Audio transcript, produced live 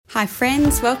Hi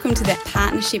friends, welcome to the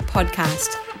Partnership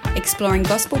Podcast, exploring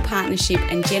gospel partnership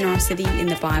and generosity in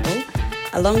the Bible,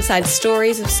 alongside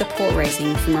stories of support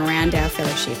raising from around our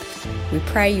fellowship. We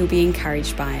pray you'll be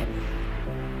encouraged by it.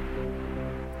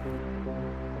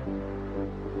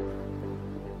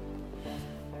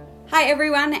 Hi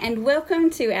everyone, and welcome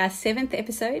to our 7th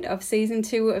episode of Season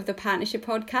 2 of the Partnership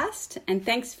Podcast, and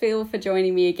thanks Phil for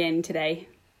joining me again today.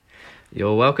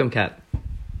 You're welcome, Kat.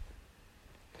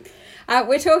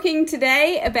 We're talking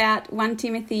today about 1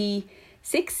 Timothy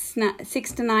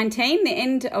 6-19, the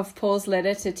end of Paul's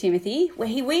letter to Timothy, where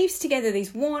he weaves together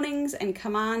these warnings and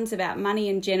commands about money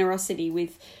and generosity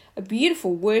with a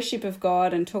beautiful worship of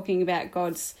God and talking about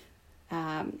God's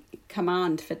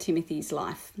command for Timothy's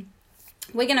life.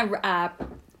 We're going to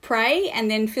pray, and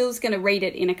then Phil's going to read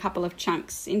it in a couple of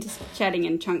chunks, chatting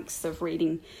and chunks of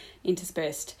reading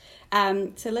interspersed.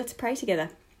 So let's pray together.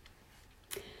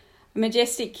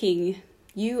 Majestic King,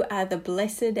 you are the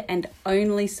blessed and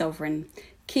only sovereign,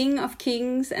 King of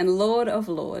kings and Lord of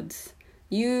lords.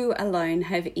 You alone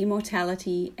have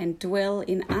immortality and dwell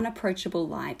in unapproachable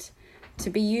light.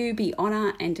 To you be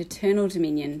honour and eternal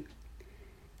dominion.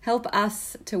 Help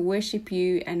us to worship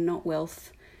you and not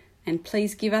wealth, and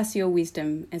please give us your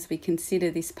wisdom as we consider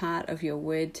this part of your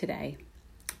word today.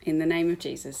 In the name of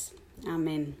Jesus,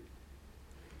 Amen.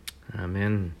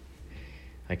 Amen.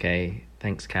 Okay,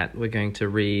 thanks, Kat. We're going to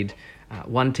read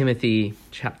 1 Timothy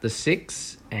chapter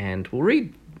 6, and how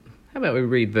about we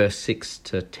read verse 6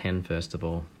 to 10 first of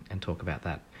all, and talk about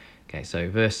that. Okay, so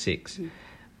verse 6.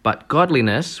 But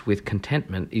godliness with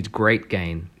contentment is great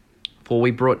gain, for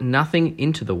we brought nothing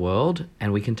into the world,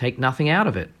 and we can take nothing out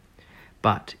of it.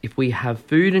 But if we have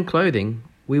food and clothing,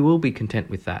 we will be content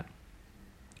with that.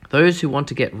 Those who want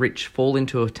to get rich fall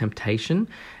into a temptation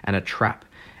and a trap,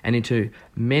 and into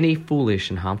many foolish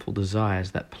and harmful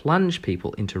desires that plunge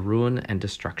people into ruin and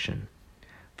destruction.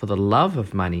 For the love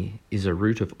of money is a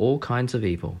root of all kinds of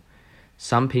evil.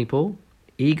 Some people,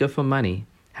 eager for money,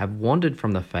 have wandered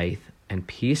from the faith and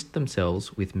pierced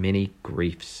themselves with many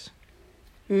griefs.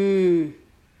 So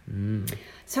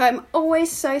I'm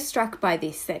always so struck by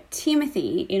this, that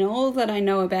Timothy, in all that I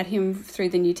know about him through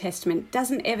the New Testament,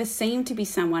 doesn't ever seem to be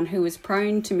someone who is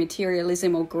prone to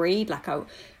materialism or greed.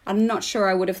 I'm not sure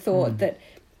I would have thought that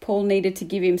Paul needed to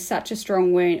give him such a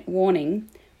strong warning,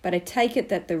 but I take it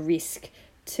that the risk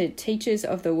to teachers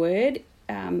of the word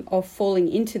of falling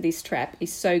into this trap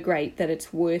is so great that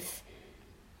it's worth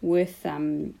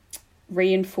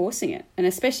reinforcing it. And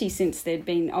especially since there'd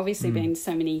been been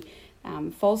so many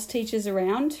false teachers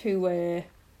around who were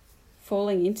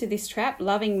falling into this trap,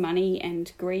 loving money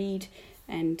and greed,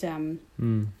 and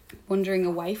wandering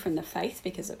away from the faith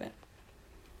because of it.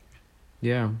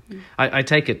 Yeah, I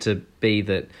take it to be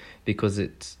that because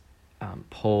it's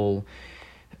Paul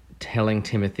telling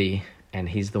Timothy, and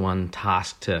he's the one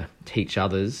tasked to teach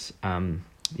others.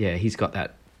 He's got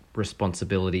that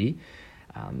responsibility.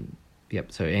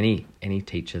 So any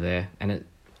teacher there, and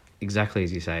exactly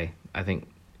as you say, I think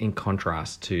in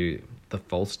contrast to the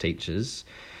false teachers,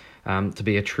 to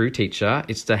be a true teacher,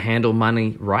 it's to handle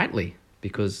money rightly,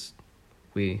 because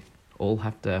we all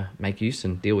have to make use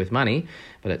and deal with money,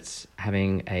 but it's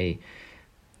having a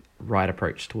right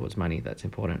approach towards money that's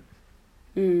important.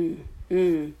 And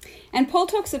Paul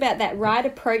talks about that right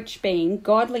approach being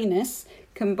godliness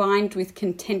combined with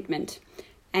contentment.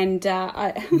 And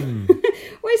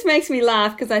always makes me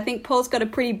laugh, because I think Paul's got a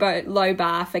pretty low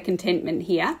bar for contentment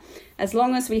here. As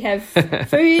long as we have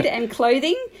food and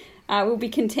clothing, we'll be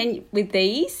content with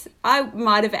these. I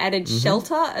might have added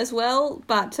shelter as well,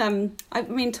 but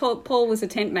Paul was a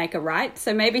tent maker, right?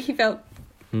 So maybe he felt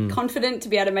confident to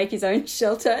be able to make his own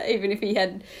shelter, even if he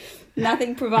had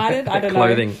nothing provided. I don't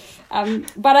Clothing. know.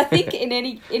 But I think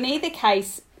in either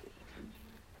case,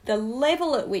 the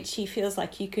level at which he feels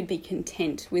like you could be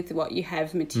content with what you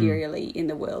have materially in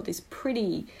the world is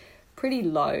pretty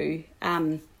low.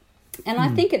 And I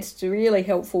think it's really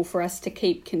helpful for us to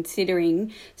keep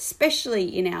considering, especially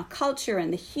in our culture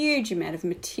and the huge amount of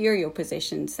material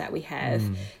possessions that we have,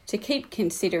 to keep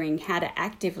considering how to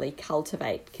actively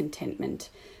cultivate contentment.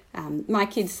 My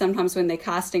kids sometimes, when they're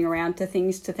casting around to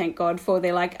things to thank God for,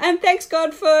 they're like, and thanks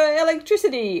God for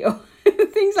electricity, or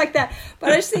things like that.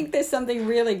 But I just think there's something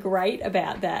really great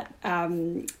about that.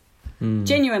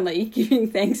 Genuinely giving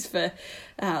thanks for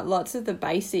lots of the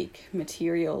basic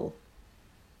material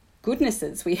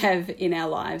goodnesses we have in our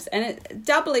lives. And it's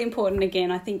doubly important,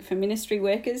 again, I think, for ministry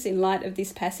workers in light of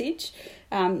this passage,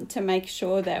 to make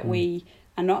sure that we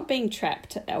are not being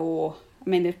trapped, or,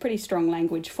 there's pretty strong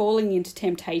language, falling into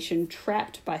temptation,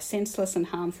 trapped by senseless and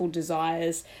harmful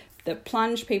desires, that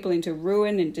plunge people into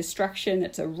ruin and destruction.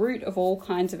 It's a root of all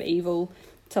kinds of evil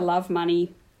to love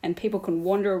money, and people can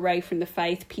wander away from the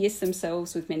faith, pierce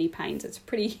themselves with many pains. It's a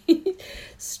pretty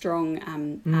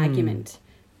strong argument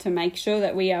to make sure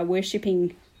that we are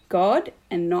worshipping God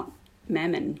and not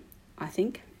mammon, I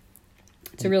think.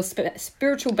 It's a real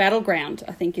spiritual battleground,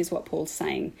 I think, is what Paul's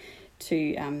saying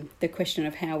to the question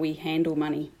of how we handle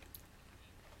money.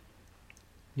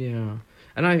 Yeah.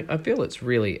 And I feel it's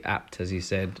really apt, as you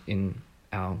said, in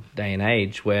our day and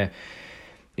age where,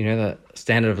 you know, the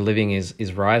standard of living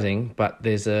is rising, but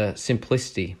there's a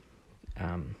simplicity,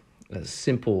 a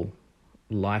simple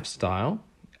lifestyle,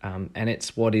 and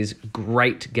it's what is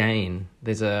great gain.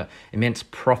 There's a immense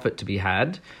profit to be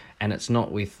had, and it's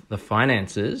not with the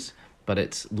finances, but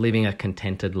it's living a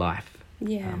contented life.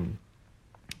 Yeah.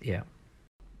 Yeah.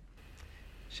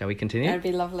 Shall we continue? That'd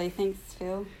be lovely. Thanks,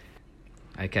 Phil.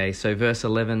 Okay, so verse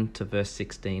 11 to verse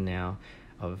 16 now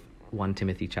of 1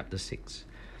 Timothy chapter 6.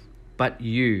 But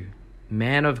you,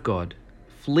 man of God,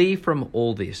 flee from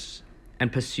all this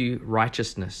and pursue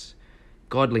righteousness,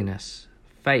 godliness,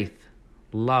 faith,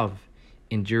 love,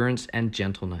 endurance, and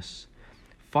gentleness.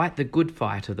 Fight the good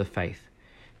fight of the faith.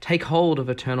 Take hold of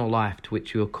eternal life, to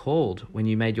which you were called when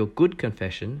you made your good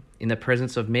confession in the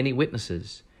presence of many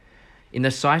witnesses. In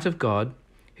the sight of God,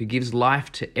 who gives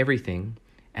life to everything,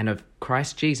 and of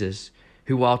Christ Jesus,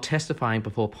 who while testifying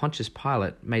before Pontius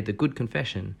Pilate made the good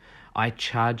confession, I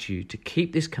charge you to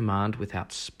keep this command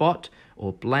without spot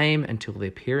or blame until the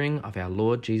appearing of our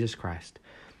Lord Jesus Christ,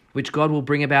 which God will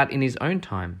bring about in his own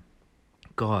time.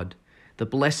 God, the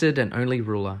blessed and only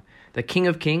ruler, the King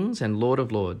of kings and Lord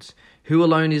of lords, who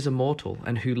alone is immortal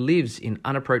and who lives in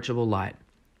unapproachable light,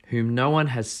 whom no one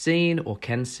has seen or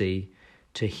can see,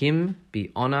 to him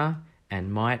be honour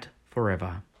and might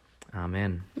forever.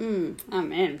 Amen.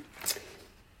 Amen.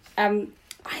 I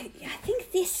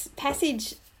think this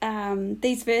passage,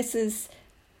 these verses,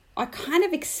 I kind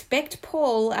of expect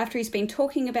Paul, after he's been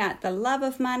talking about the love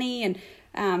of money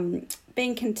and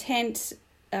being content,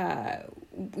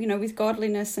 with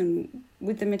godliness and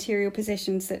with the material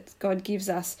possessions that God gives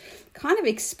us, kind of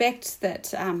expect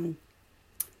that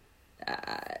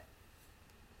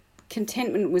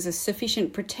contentment was a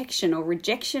sufficient protection or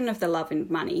rejection of the love and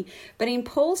money. But in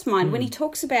Paul's mind, when he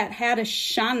talks about how to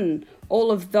shun all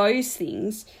of those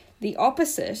things, the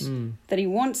opposite that he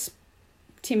wants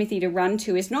Timothy to run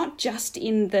to is not just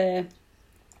in the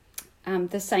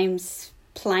same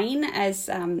plane as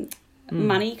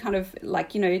money, kind of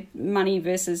like, money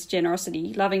versus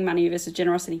generosity, loving money versus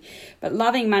generosity, but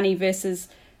loving money versus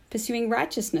pursuing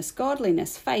righteousness,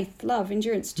 godliness, faith, love,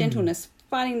 endurance, gentleness,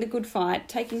 fighting the good fight,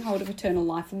 taking hold of eternal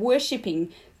life, worshipping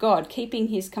God, keeping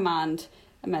his command.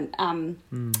 I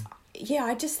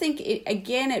just think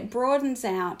it broadens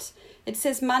out. It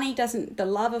says the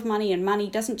love of money and money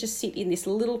doesn't just sit in this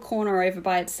little corner over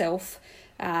by itself,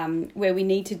 where we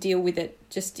need to deal with it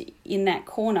just in that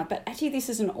corner. But actually this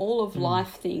is an all of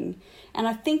life thing. And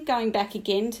I think going back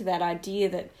again to that idea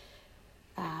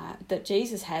that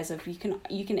Jesus has of you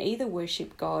can either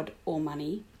worship God or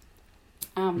money,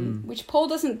 which Paul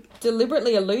doesn't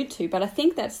deliberately allude to, but I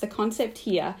think that's the concept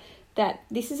here, that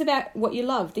this is about what you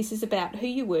love, this is about who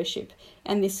you worship,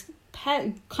 and this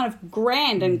kind of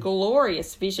grand and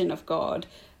glorious vision of God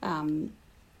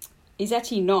is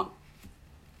actually not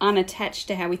unattached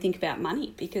to how we think about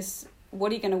money, because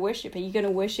what are you going to worship? Are you going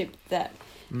to worship that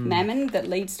mammon that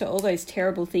leads to all those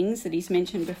terrible things that he's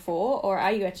mentioned before, or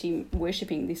are you actually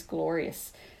worshipping this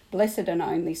glorious, blessed and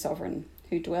only sovereign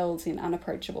who dwells in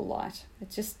unapproachable light?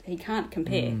 It's just, he can't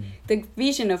compare. The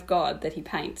vision of God that he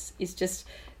paints is just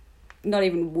not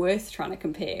even worth trying to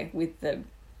compare with the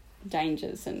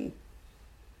dangers and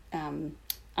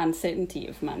uncertainty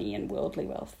of money and worldly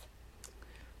wealth.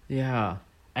 Yeah.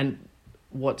 And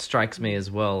what strikes me as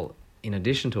well, in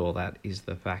addition to all that, is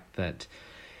the fact that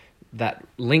that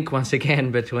link once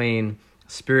again between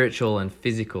spiritual and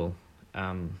physical.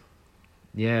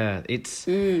 It's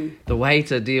the way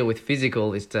to deal with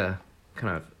physical is to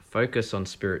kind of focus on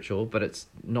spiritual, but it's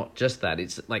not just that.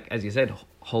 It's like, as you said,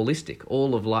 holistic,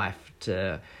 all of life,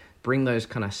 to bring those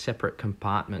kind of separate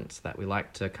compartments that we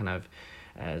like to kind of,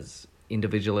 as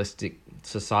individualistic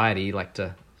society, like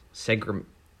to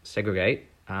segregate.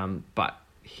 But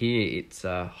here it's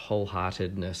a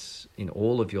wholeheartedness in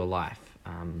all of your life.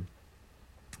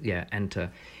 And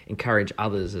to encourage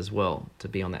others as well to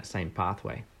be on that same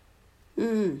pathway.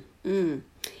 And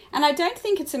I don't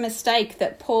think it's a mistake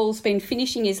that Paul's been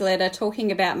finishing his letter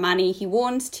talking about money. He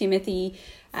warns Timothy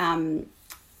and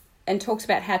talks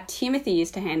about how Timothy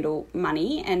is to handle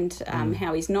money and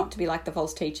how he's not to be like the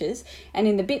false teachers. And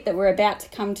in the bit that we're about to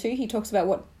come to, he talks about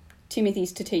what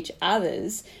Timothy's to teach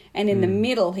others, and in the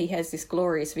middle he has this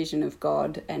glorious vision of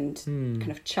God and kind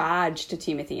of charge to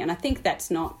Timothy. And I think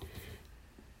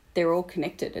they're all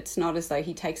connected. It's not as though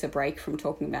he takes a break from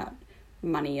talking about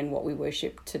money and what we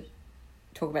worship to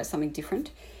talk about something different.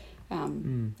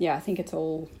 I think it's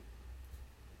all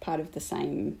part of the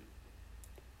same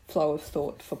flow of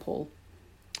thought for Paul.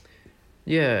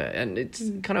 Yeah, and it's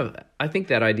kind of, I think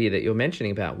that idea that you're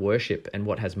mentioning about worship and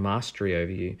what has mastery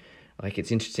over you, like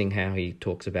it's interesting how he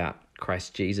talks about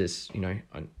Christ Jesus,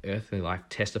 on earthly life,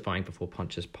 testifying before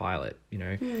Pontius Pilate,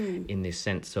 in this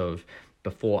sense of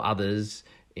before others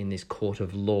in this court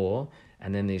of law,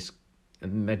 and then this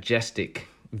majestic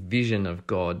vision of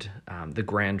God, the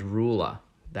grand ruler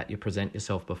that you present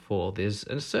yourself before. There's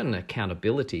a certain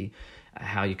accountability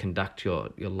how you conduct your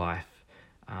life.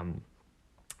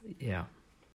 Yeah,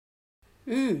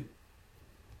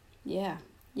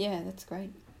 that's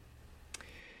great.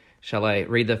 Shall I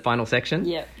read the final section?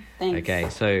 Yeah, thanks. Okay,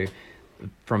 so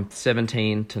from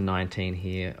 17 to 19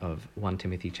 here of 1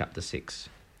 Timothy chapter 6.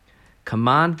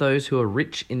 Command those who are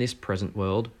rich in this present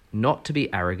world not to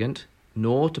be arrogant,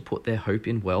 nor to put their hope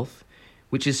in wealth,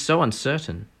 which is so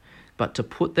uncertain, but to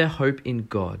put their hope in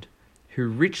God, who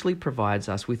richly provides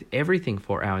us with everything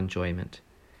for our enjoyment.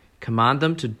 Command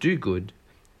them to do good,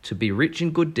 to be rich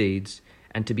in good deeds,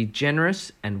 and to be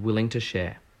generous and willing to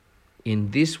share.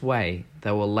 In this way, they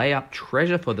will lay up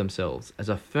treasure for themselves as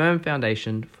a firm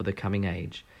foundation for the coming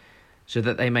age, so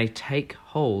that they may take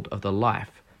hold of the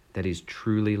life that is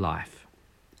truly life.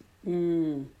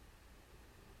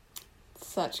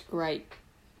 Such great,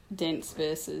 dense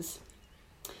verses.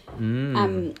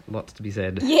 Lots to be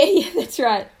said. Yeah,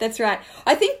 that's right.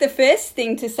 I think the first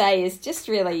thing to say is just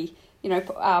really,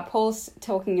 Paul's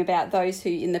talking about those who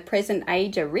in the present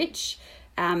age are rich,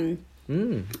 and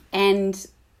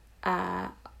I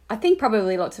think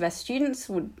probably lots of our students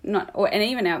would not, and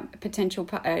even our potential,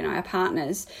 our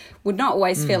partners would not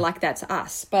always feel like that's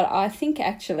us. But I think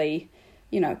actually,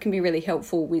 it can be really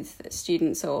helpful with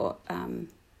students or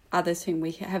others whom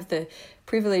we have the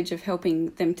privilege of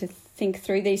helping them to think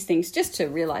through these things, just to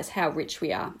realise how rich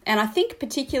we are. And I think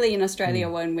particularly in Australia,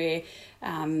 when we're,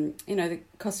 the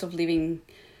cost of living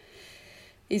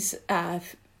is,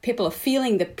 people are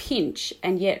feeling the pinch,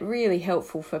 and yet really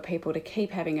helpful for people to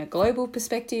keep having a global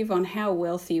perspective on how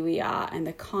wealthy we are and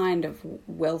the kind of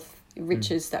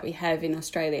riches that we have in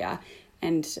Australia.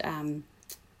 And,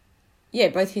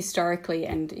 both historically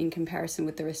and in comparison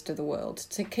with the rest of the world,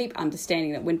 to keep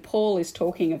understanding that when Paul is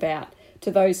talking about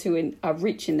to those who are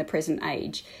rich in the present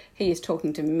age, he is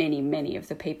talking to many, many of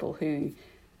the people who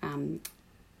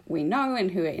we know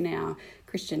and who are in our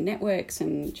Christian networks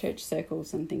and church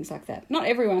circles and things like that. Not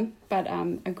everyone, but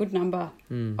a good number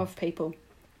of people.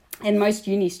 And most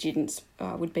uni students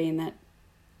would be in that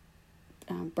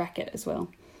bracket as well.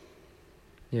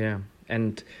 Yeah,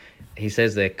 and he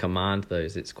says there, command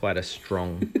those. It's quite a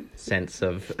strong sense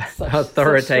of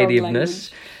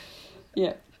authoritativeness.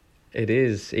 Yeah. It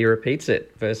is. He repeats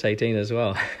it, verse 18 as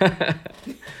well.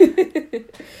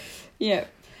 Yeah.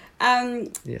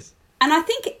 Yes. And I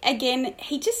think, again,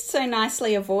 he just so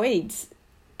nicely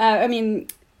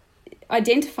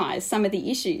identifies some of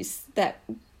the issues that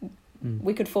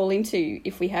we could fall into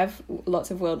if we have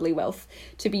lots of worldly wealth,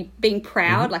 to be being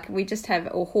proud, like we just have,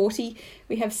 or haughty.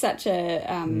 We have such a,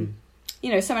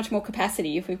 so much more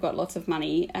capacity if we've got lots of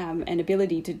money and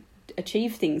ability to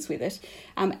achieve things with it.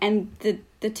 And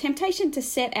the temptation to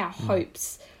set our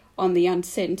hopes on the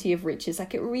uncertainty of riches,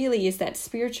 like it really is that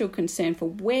spiritual concern for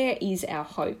where is our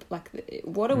hope? Like,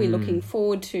 what are we looking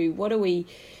forward to? What are we,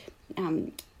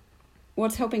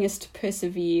 what's helping us to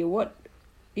persevere? What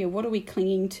are we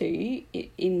clinging to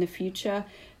in the future?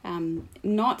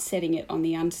 Not setting it on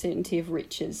the uncertainty of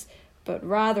riches, but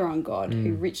rather on God,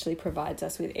 who richly provides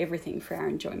us with everything for our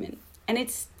enjoyment. And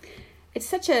it's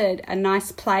such a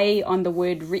nice play on the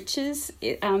word riches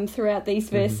throughout these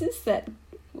verses, that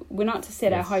we're not to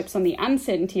set our hopes on the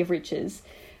uncertainty of riches,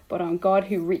 but on God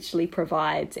who richly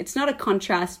provides. It's not a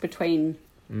contrast between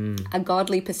a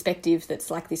godly perspective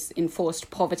that's like this enforced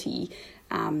poverty,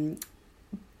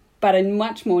 but a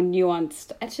much more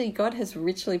nuanced, actually, God has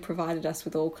richly provided us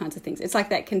with all kinds of things. It's like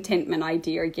that contentment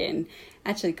idea again.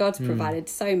 Actually, God's provided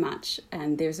so much,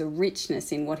 and there's a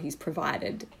richness in what he's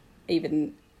provided,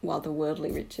 even while the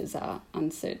worldly riches are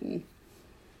uncertain.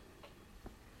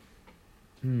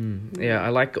 Yeah, I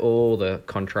like all the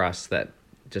contrasts that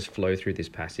just flow through this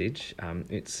passage.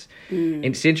 It's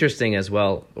interesting as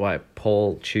well why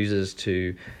Paul chooses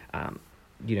to,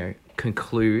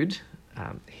 conclude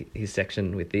his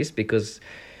section with this, because,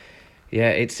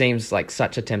 it seems like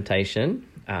such a temptation,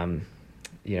 in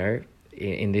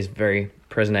this very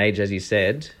present age, as you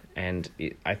said, and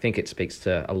I think it speaks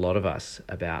to a lot of us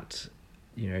about,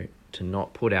 to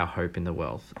not put our hope in the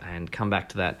wealth and come back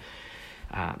to that.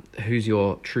 Who's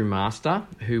your true master?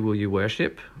 Who will you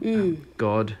worship?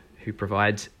 God, who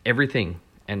provides everything.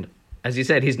 And as you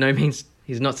said, he's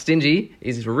not stingy.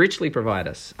 He's richly provide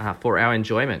us for our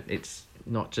enjoyment. It's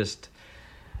not just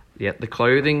the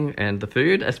clothing and the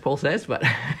food, as Paul says, but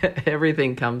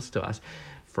everything comes to us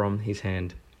from his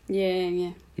hand.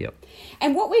 Yeah. Yep.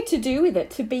 And what we're to do with it,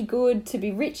 to be good, to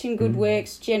be rich in good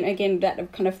works, again,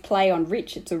 that kind of play on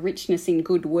rich, it's a richness in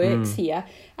good works here.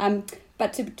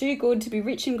 But to do good, to be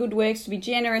rich in good works, to be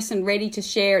generous and ready to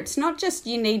share, it's not just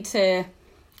you need to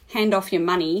hand off your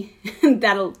money,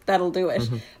 that'll do it.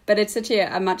 But it's such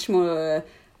a much more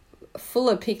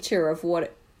fuller picture of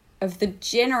the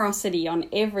generosity on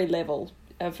every level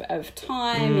of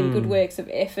time and good works, of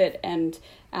effort, and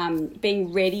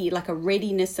being ready, like a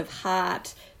readiness of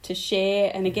heart to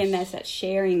share. And again, there's that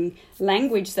sharing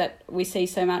language that we see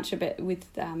so much about with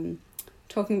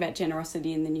talking about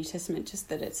generosity in the New Testament, just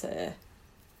that it's a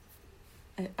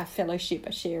fellowship,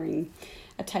 a sharing,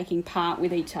 a taking part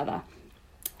with each other.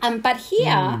 But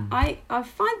here, I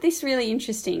find this really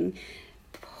interesting.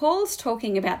 Paul's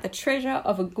talking about the treasure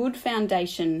of a good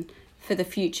foundation for the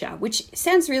future, which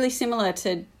sounds really similar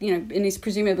to, and is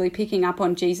presumably picking up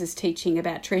on Jesus' teaching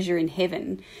about treasure in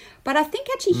heaven. But I think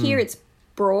actually here it's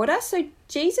broader. So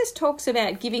Jesus talks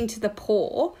about giving to the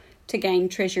poor to gain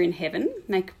treasure in heaven,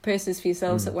 make purses for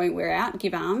yourselves that won't wear out,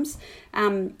 give alms.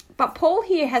 But Paul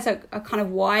here has a kind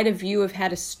of wider view of how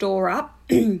to store up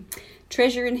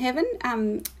treasure in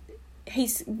heaven.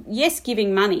 He's, yes,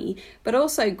 giving money, but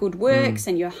also good works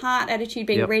and your heart attitude,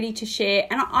 being ready to share.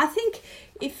 And I think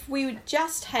if we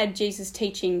just had Jesus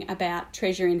teaching about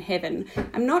treasure in heaven,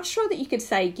 I'm not sure that you could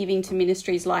say giving to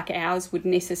ministries like ours would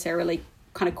necessarily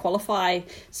kind of qualify.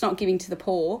 It's not giving to the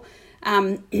poor.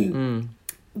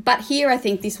 But here I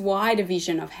think this wider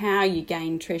vision of how you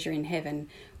gain treasure in heaven,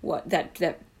 what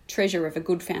that treasure of a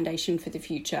good foundation for the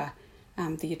future,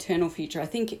 the eternal future, I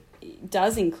think it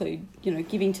does include,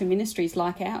 giving to ministries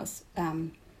like ours.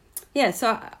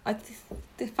 So I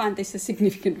find this a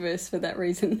significant verse for that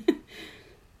reason.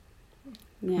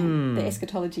 The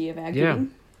eschatology of our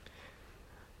giving.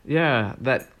 Yeah,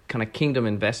 that kind of kingdom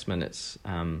investment, it's,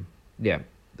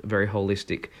 very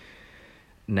holistic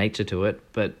nature to it,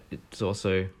 but it's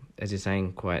also, as you're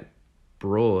saying, quite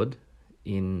broad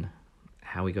in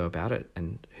how we go about it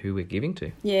and who we're giving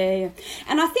to. Yeah.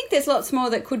 And I think there's lots more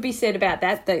that could be said about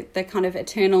that, the kind of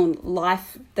eternal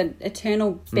life, the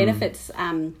eternal benefits,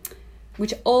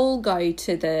 which all go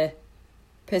to the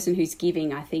person who's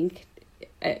giving, I think.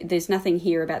 There's nothing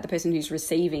here about the person who's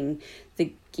receiving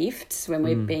the gifts when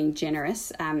we're being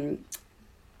generous,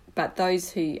 but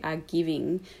those who are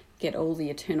giving get all the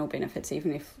eternal benefits,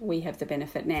 even if we have the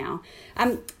benefit now.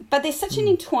 But there's such an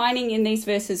entwining in these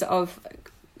verses of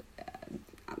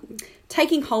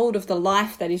taking hold of the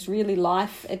life that is really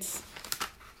life. It's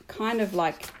kind of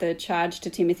like the charge to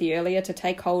Timothy earlier, to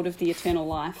take hold of the eternal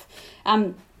life.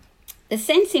 The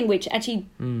sense in which actually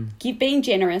being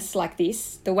generous like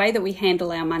this, the way that we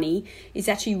handle our money, is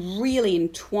actually really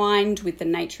entwined with the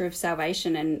nature of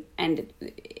salvation and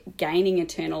gaining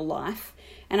eternal life.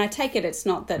 And I take it it's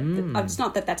not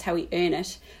that that's how we earn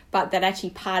it, but that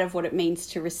actually part of what it means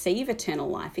to receive eternal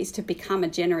life is to become a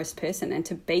generous person and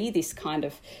to be this kind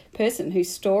of person who's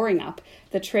storing up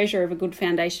the treasure of a good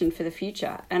foundation for the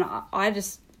future. And I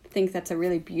just think that's a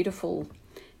really beautiful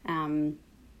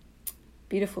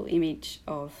image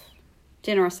of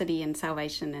generosity and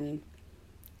salvation and,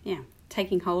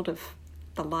 taking hold of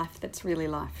the life that's really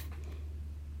life.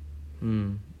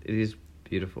 It is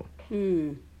beautiful.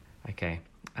 Okay.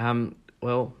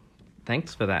 Well,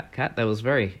 thanks for that, Kat. That was a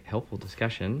very helpful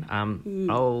discussion.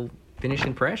 I'll finish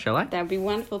in prayer, shall I? That would be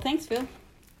wonderful. Thanks, Phil.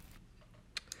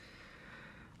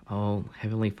 Oh,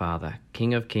 Heavenly Father,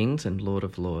 King of Kings and Lord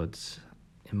of Lords,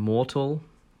 immortal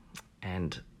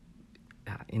and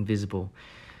invisible,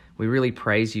 we really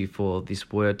praise you for this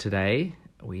word today.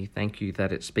 We thank you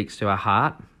that it speaks to our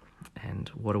heart. And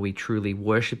what are we truly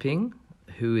worshipping?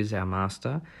 Who is our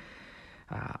master?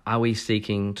 Are we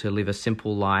seeking to live a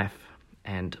simple life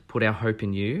and put our hope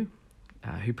in you,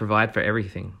 who provide for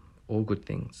everything, all good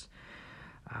things?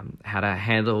 How to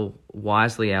handle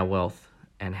wisely our wealth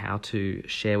and how to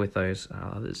share with those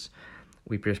others.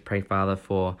 We just pray, Father,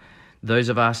 for those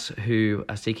of us who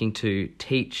are seeking to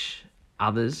teach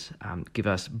others, give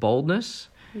us boldness,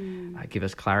 give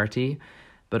us clarity,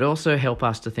 but also help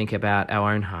us to think about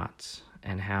our own hearts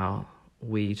and how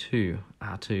we too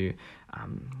are to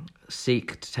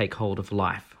seek to take hold of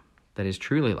life that is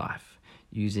truly life,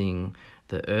 using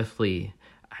the earthly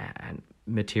and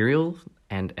material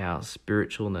and our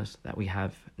spiritualness that we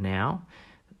have now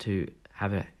to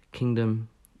have a kingdom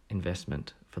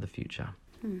investment for the future.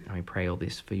 And we pray all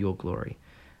this for your glory.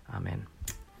 Amen.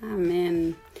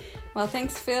 Amen. Well,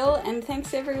 thanks, Phil, and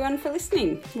thanks everyone for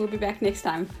listening. We'll be back next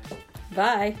time.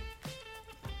 Bye.